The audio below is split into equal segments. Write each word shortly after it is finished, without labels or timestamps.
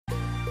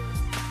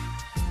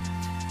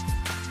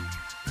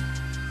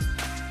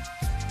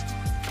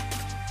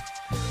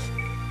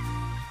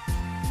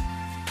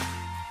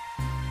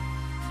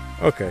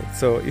Okay,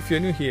 so if you're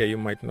new here, you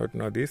might not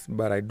know this,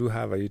 but I do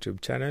have a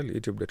YouTube channel,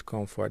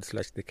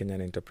 youtube.com/The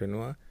Kenyan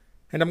Entrepreneur.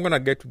 And I'm going to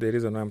get to the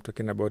reason why I'm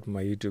talking about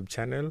my YouTube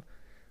channel,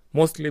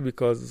 mostly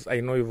because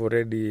I know you've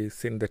already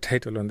seen the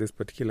title on this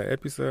particular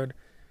episode,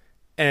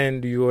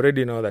 and you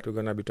already know that we're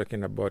going to be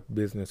talking about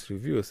business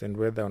reviews and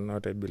whether or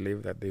not I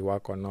believe that they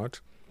work or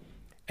not.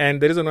 And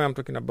the reason why I'm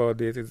talking about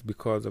this is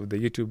because of the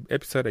YouTube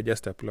episode I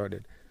just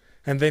uploaded.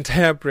 And the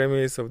entire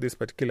premise of this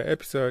particular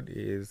episode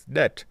is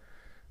debt,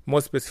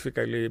 more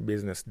specifically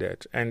business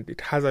debt. And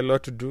it has a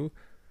lot to do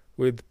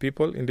with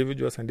people,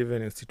 individuals, and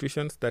even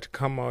institutions that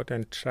come out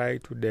and try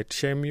to debt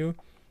shame you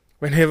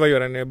whenever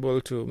you're unable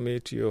to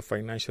meet your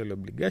financial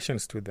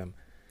obligations to them.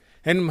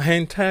 And my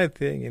entire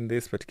thing in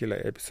this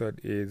particular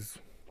episode is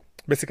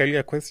basically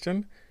a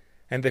question.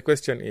 And the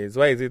question is,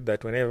 why is it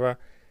that whenever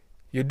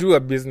you do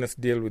a business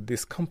deal with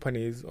these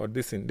companies or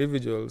these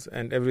individuals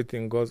and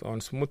everything goes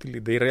on smoothly,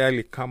 they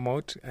rarely come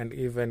out and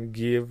even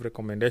give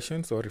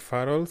recommendations or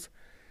referrals?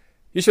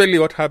 Usually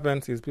what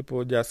happens is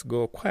people just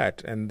go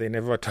quiet and they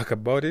never talk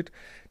about it,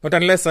 not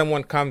unless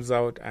someone comes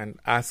out and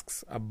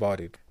asks about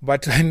it.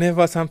 But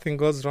whenever something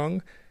goes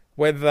wrong,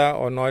 whether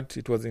or not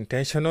it was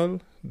intentional,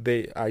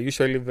 they are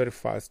usually very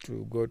fast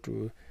to go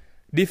to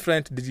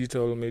different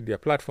digital media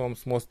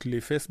platforms, mostly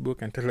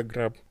Facebook and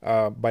Telegram,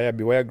 buyer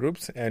beware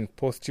groups, and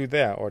post you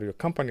there or your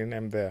company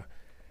name there.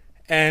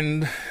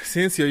 And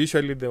since you're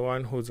usually the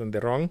one who's on the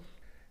wrong,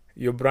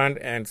 your brand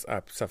ends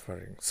up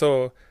suffering.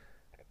 So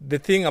the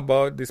thing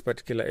about this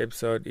particular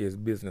episode is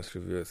business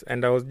reviews.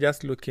 And I was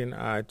just looking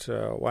at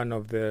one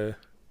of the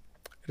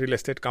real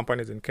estate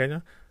companies in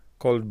Kenya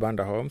called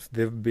Banda Homes.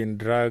 They've been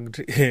dragged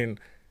in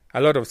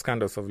a lot of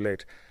scandals of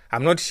late.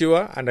 I'm not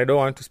sure, and I don't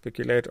want to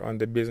speculate on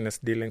the business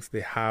dealings they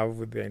have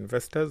with their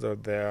investors or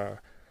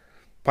their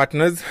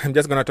partners. I'm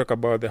just going to talk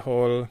about the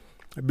whole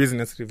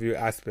business review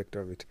aspect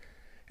of it.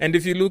 And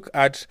if you look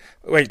at...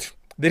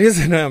 the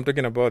reason I'm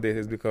talking about this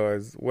is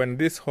because when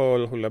this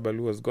whole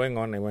hullabaloo was going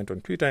on, I went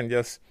on Twitter and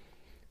just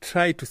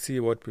tried to see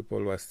what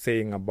people were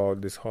saying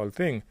about this whole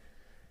thing.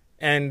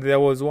 And there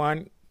was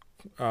one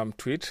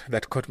tweet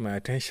that caught my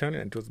attention,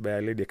 and it was by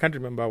a lady. I can't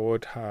remember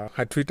what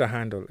her Twitter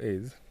handle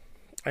is.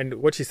 And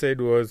what she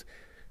said was,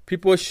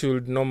 people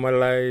should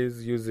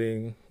normalize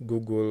using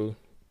Google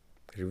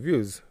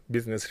reviews,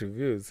 business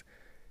reviews.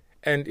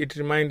 And it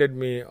reminded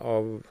me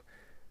of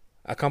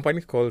a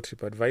company called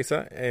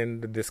TripAdvisor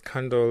and the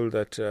scandal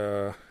that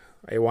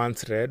I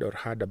once read or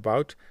heard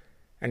about.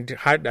 And it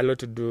had a lot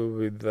to do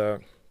with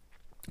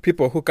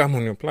people who come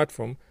on your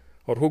platform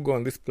or who go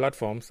on these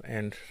platforms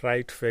and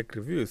write fake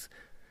reviews.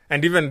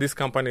 And even these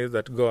companies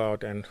that go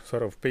out and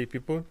sort of pay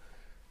people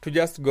to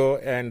just go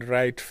and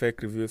write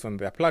fake reviews on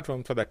their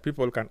platform so that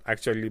people can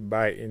actually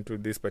buy into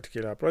these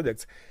particular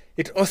projects.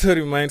 It also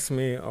reminds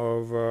me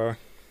of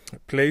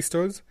Play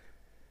Stores,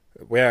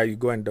 where you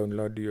go and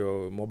download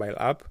your mobile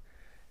app,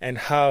 and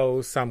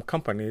how some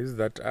companies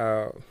that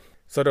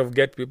sort of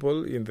get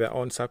people in their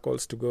own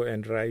circles to go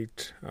and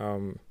write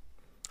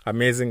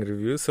amazing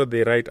reviews. So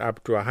they write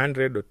up to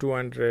 100 or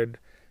 200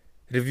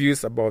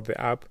 reviews about the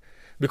app.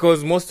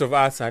 Because most of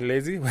us are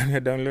lazy. When we're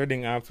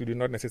downloading apps, we do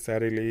not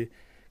necessarily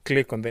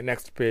click on the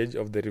next page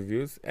of the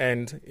reviews.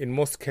 And in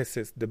most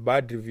cases, the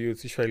bad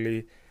reviews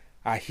usually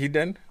are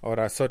hidden or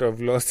are sort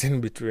of lost in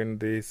between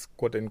these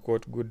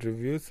quote-unquote good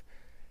reviews.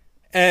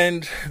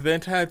 And the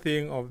entire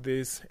thing of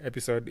this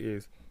episode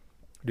is,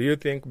 do you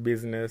think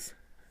business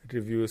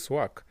reviews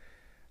work?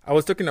 I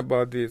was talking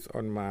about this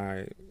on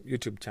my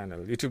YouTube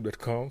channel,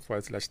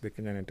 youtube.com/The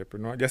Kenyan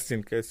Entrepreneur, just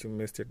in case you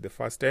missed it the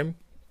first time.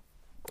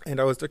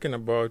 And I was talking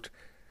about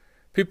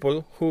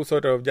people who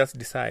sort of just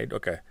decide,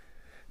 okay,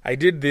 I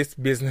did this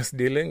business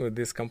dealing with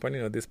this company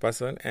or this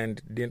person and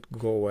it didn't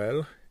go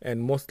well.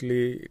 And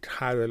mostly it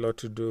has a lot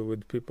to do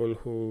with people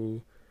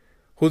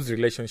whose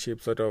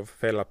relationships sort of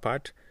fell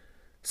apart.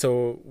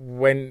 So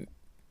when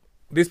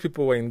these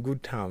people were in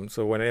good terms,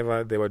 so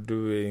whenever they were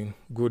doing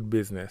good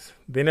business,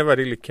 they never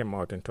really came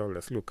out and told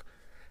us, look,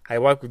 I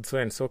work with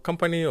so-and-so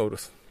company or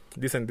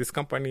this and this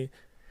company,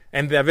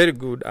 and they are very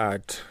good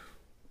at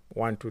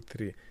 1, 2,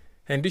 3.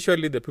 And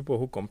usually the people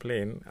who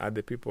complain are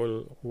the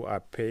people who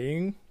are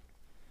paying.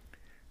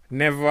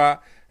 Never,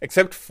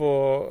 except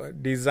for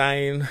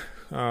design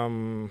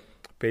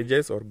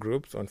pages or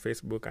groups on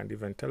Facebook and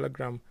even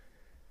Telegram,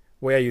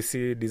 where you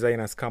see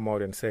designers come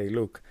out and say,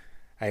 look,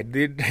 I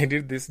did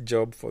this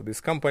job for this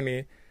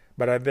company,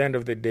 but at the end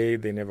of the day,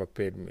 they never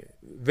paid me.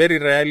 Very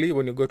rarely,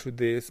 when you go to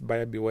these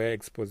buyer beware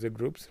expose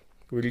groups,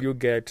 will you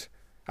get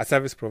a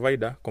service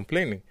provider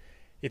complaining.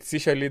 It's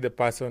usually the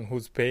person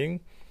who's paying.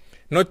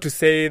 Not to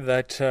say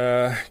that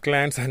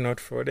clients are not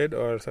frauded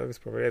or service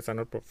providers are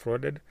not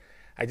frauded.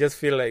 I just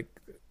feel like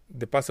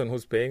the person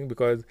who's paying,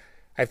 because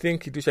I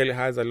think it usually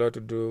has a lot to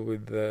do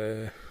with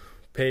the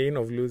pain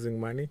of losing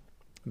money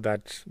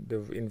that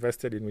they've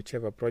invested in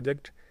whichever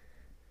project.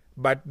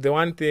 But the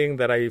one thing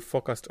that I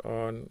focused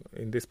on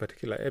in this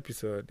particular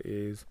episode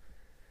is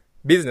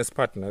business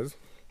partners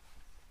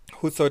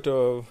who sort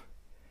of,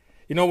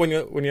 you know, when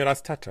you're a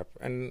startup,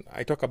 and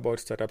I talk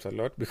about startups a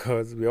lot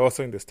because we're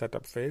also in the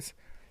startup phase,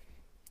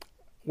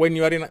 when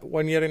you're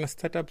in a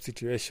startup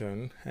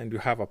situation and you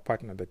have a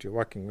partner that you're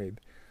working with,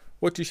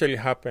 what usually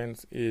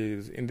happens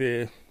is in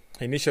the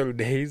initial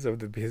days of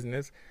the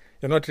business,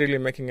 you're not really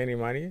making any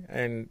money,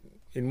 and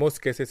in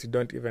most cases, you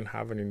don't even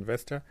have an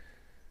investor.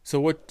 So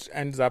what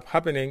ends up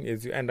happening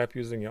is you end up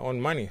using your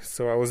own money.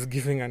 So I was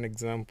giving an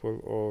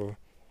example of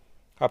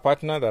a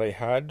partner that I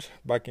had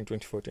back in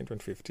 2014,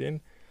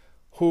 2015,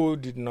 who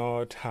did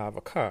not have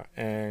a car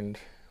and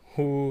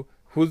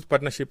whose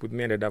partnership with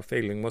me ended up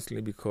failing,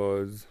 mostly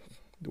because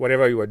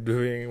whatever we were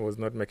doing was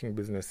not making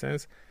business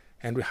sense,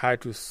 and we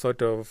had to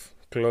sort of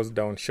close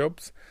down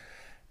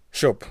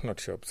not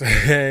shops.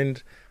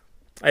 And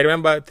I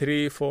remember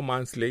 3-4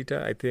 months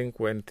later, I think,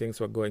 when things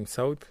were going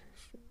south,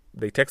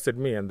 they texted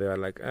me and they were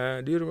like,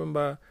 do you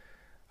remember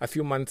a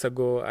few months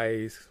ago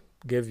I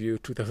gave you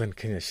 2,000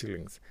 Kenya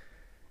shillings?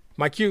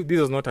 Mind you, this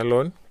was not a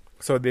loan,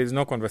 so there's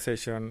no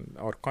conversation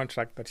or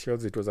contract that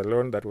shows it was a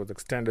loan that was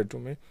extended to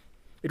me.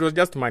 It was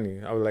just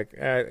money. I was like,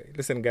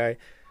 listen, guy,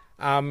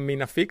 I'm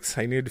in a fix.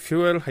 I need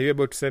fuel. Are you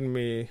able to send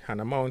me an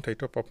amount? I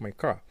top up my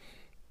car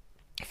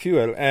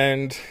fuel.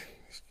 And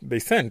they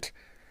sent.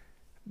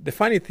 The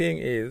funny thing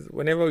is,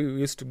 whenever we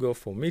used to go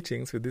for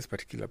meetings with this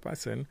particular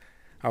person,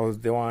 I was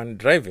the one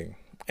driving.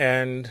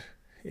 And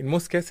in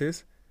most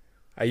cases,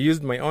 I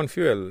used my own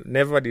fuel.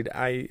 Never did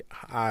I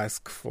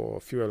ask for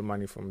fuel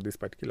money from this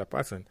particular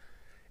person.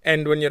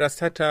 And when you're a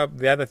startup,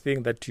 the other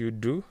thing that you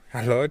do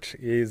a lot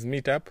is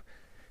meet up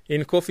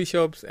in coffee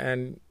shops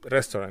and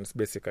restaurants,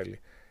 basically.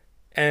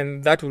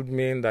 And that would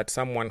mean that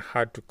someone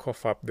had to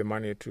cough up the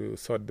money to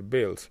sort the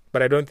bills.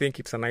 But I don't think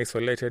it's an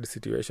isolated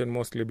situation,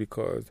 mostly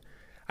because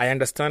I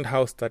understand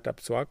how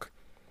startups work.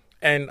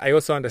 And I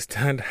also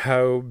understand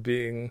how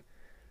being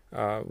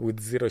with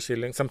 0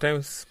 shillings,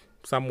 sometimes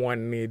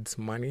someone needs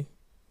money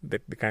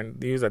that they can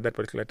use at that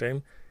particular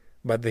time,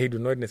 but they do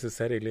not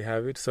necessarily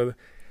have it. So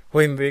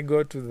when they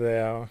go to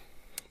their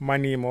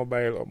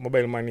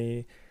mobile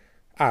money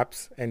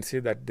apps and see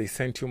that they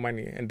sent you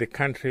money and they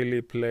can't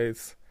really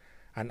place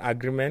an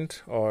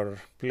agreement or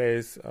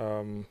place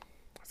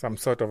some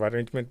sort of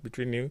arrangement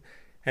between you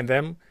and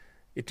them,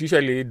 it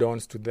usually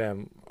dawns to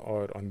them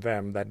or on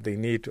them that they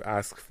need to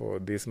ask for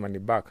this money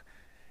back.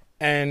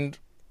 And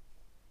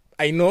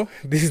I know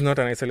this is not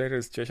an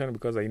isolated situation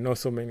because I know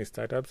so many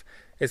startups,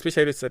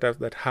 especially startups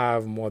that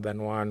have more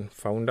than one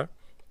founder,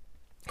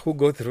 who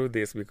go through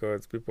this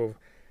because people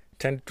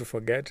tend to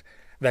forget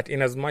that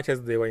in as much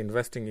as they were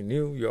investing in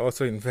you, you're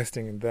also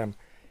investing in them.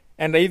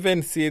 And I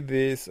even see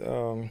this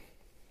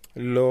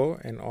Law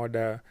and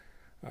Order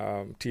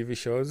TV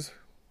shows,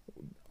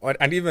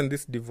 and even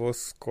this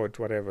divorce court,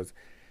 whatever,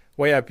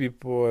 where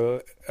people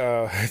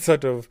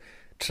sort of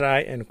try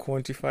and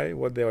quantify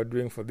what they are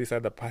doing for this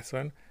other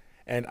person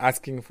and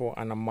asking for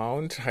an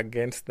amount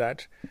against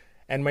that.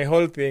 And my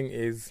whole thing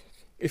is,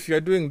 if you're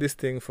doing this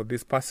thing for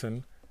this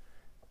person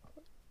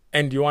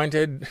and you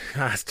wanted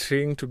a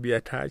string to be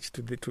attached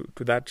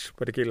to that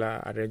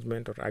particular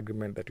arrangement or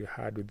agreement that you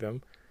had with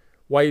them,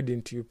 why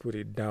didn't you put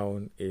it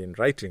down in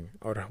writing?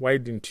 Or why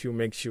didn't you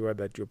make sure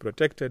that you're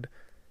protected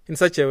in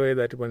such a way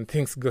that when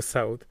things go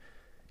south,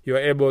 you're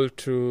able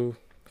to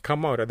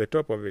come out at the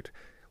top of it?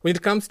 When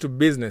it comes to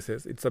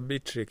businesses, it's a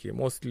bit tricky,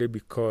 mostly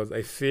because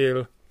I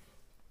feel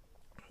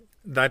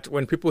that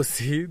when people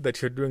see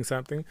that you're doing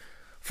something,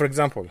 for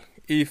example,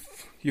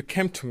 if you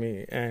came to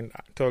me and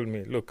told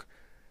me, look,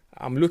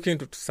 I'm looking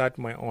to start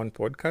my own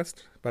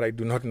podcast, but I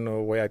do not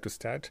know where to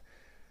start,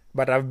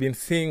 but I've been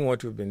seeing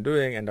what you've been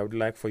doing and I would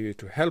like for you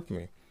to help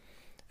me.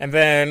 And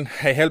then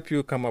I help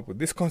you come up with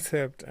this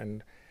concept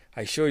and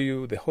I show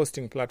you the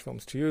hosting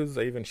platforms to use.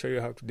 I even show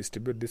you how to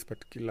distribute this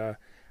particular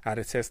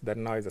RSS that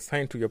now is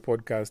assigned to your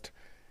podcast.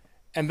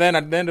 And then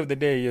at the end of the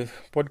day, your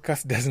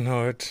podcast does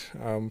not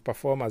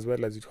perform as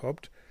well as you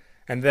hoped.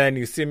 And then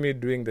you see me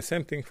doing the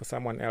same thing for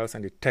someone else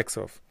and it takes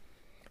off.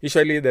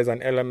 Usually there's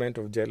an element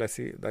of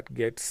jealousy that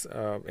gets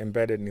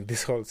embedded in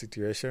this whole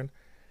situation.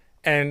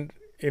 And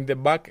in the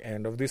back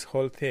end of this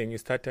whole thing, you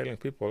start telling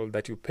people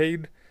that you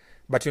paid,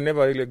 but you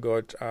never really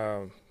got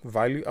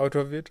value out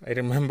of it. I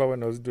remember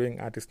when I was doing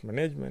artist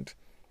management,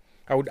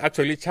 I would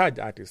actually charge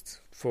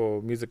artists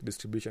for music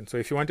distribution. So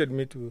if you wanted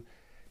me to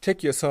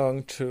take your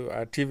song to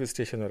a TV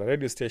station or a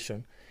radio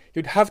station,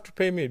 you'd have to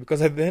pay me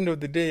because at the end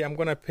of the day, I'm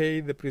going to pay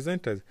the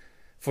presenters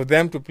for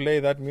them to play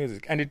that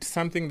music. And it's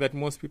something that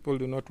most people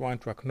do not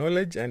want to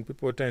acknowledge and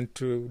people tend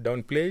to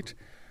downplay it.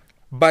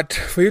 But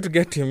for you to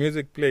get your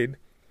music played,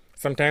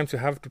 sometimes you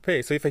have to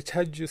pay. So if I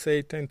charge you,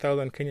 say,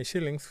 10,000 Kenya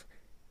shillings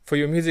for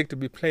your music to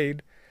be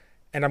played,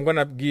 and I'm going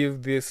to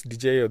give this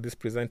DJ or this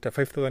presenter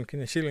 5,000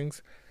 Kenya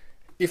shillings,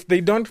 if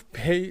they don't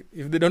play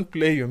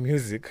your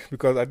music,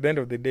 because at the end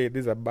of the day,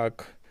 these are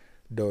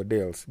backdoor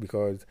deals,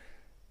 because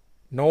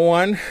no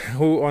one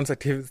who owns a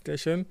TV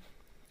station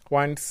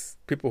wants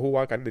people who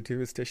work at the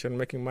TV station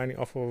making money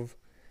off of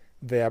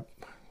their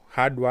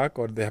hard work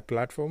or their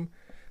platform.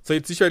 So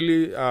it's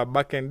usually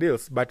back-end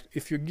deals. But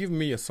if you give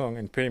me your song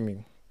and pay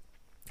me,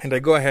 and I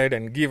go ahead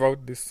and give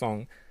out this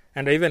song,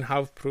 and I even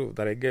have proof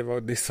that I gave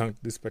out this song to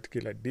this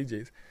particular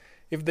DJs,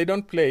 if they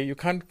don't play, you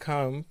can't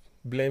come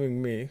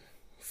blaming me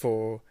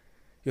for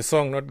your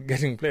song not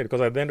getting played,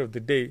 because at the end of the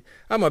day,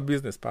 I'm a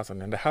business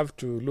person and I have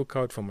to look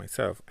out for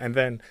myself. And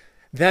then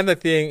the other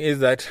thing is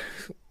that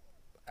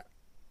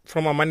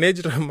from a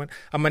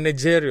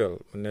managerial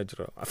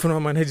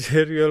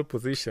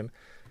position,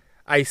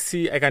 I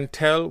can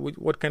tell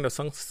what kind of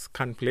songs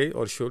can play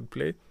or should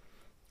play.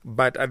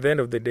 But at the end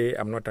of the day,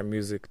 I'm not a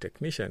music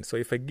technician. So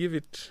if I give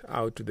it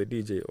out to the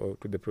DJ or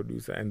to the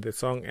producer and the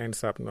song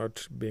ends up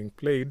not being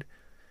played,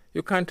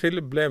 you can't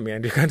really blame me,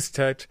 and you can't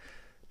start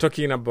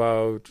talking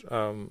about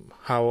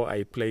how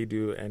I played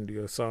you and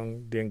your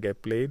song didn't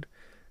get played.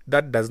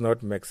 That does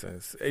not make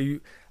sense.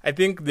 I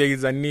think there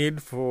is a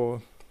need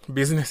for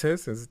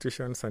businesses,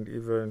 institutions, and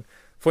even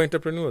for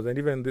entrepreneurs and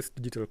even these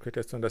digital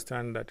creators to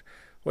understand that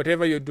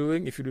whatever you're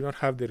doing, if you do not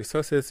have the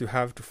resources, you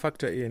have to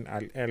factor in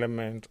an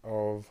element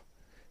of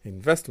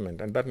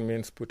investment, and that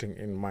means putting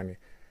in money.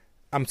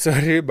 I'm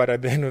sorry, but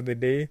at the end of the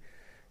day,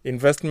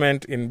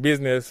 investment in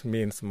business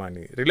means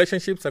money.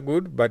 Relationships are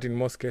good, but in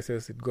most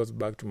cases, it goes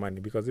back to money,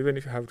 because even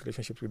if you have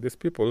relationships with these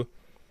people,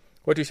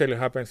 what usually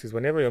happens is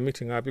whenever you're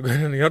meeting up, you're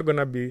not going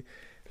to be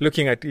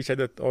looking at each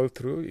other all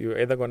through. You're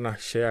either going to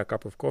share a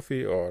cup of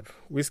coffee or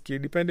whiskey,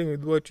 depending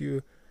with what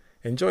you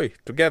enjoy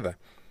together.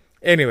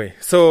 Anyway,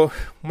 so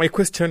my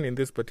question in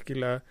this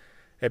particular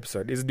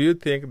episode is, do you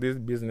think these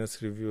business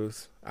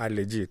reviews are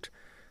legit?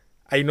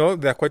 I know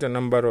there are quite a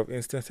number of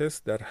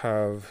instances that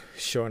have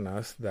shown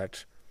us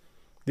that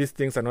these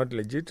things are not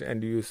legit,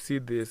 and you see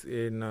this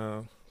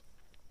in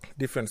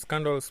different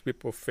scandals.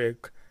 People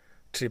fake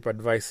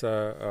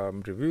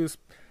TripAdvisor reviews,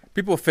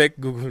 people fake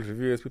Google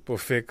reviews, people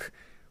fake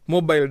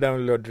mobile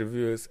download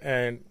reviews,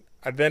 and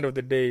at the end of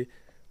the day,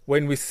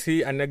 when we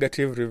see a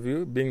negative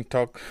review being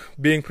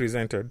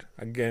presented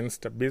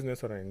against a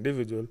business or an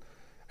individual,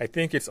 I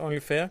think it's only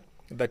fair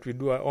that we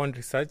do our own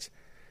research.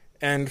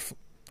 And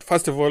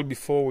first of all,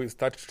 before we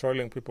start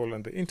trolling people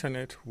on the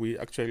internet, we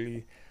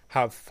actually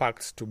have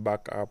facts to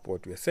back up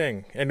what we're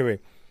saying. Anyway,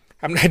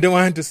 I don't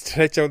want to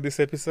stretch out this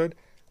episode.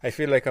 I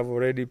feel like I've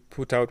already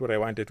put out what I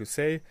wanted to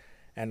say,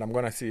 and I'm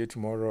going to see you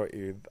tomorrow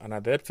with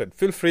another episode.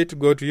 Feel free to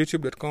go to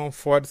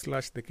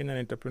youtube.com/The Kenyan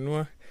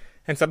Entrepreneur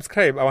and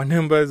subscribe. Our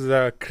numbers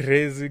are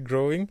crazy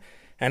growing,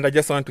 and I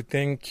just want to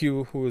thank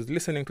you who's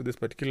listening to this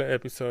particular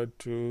episode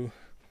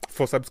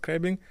for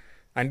subscribing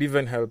and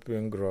even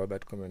helping grow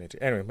that community.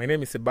 Anyway, my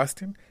name is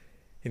Sebastian.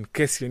 In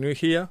case you're new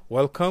here,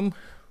 welcome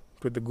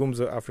to the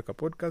Gumzo Africa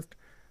podcast.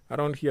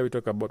 Around here, we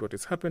talk about what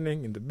is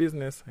happening in the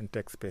business and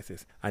tech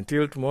spaces.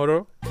 Until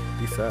tomorrow,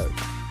 peace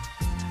out.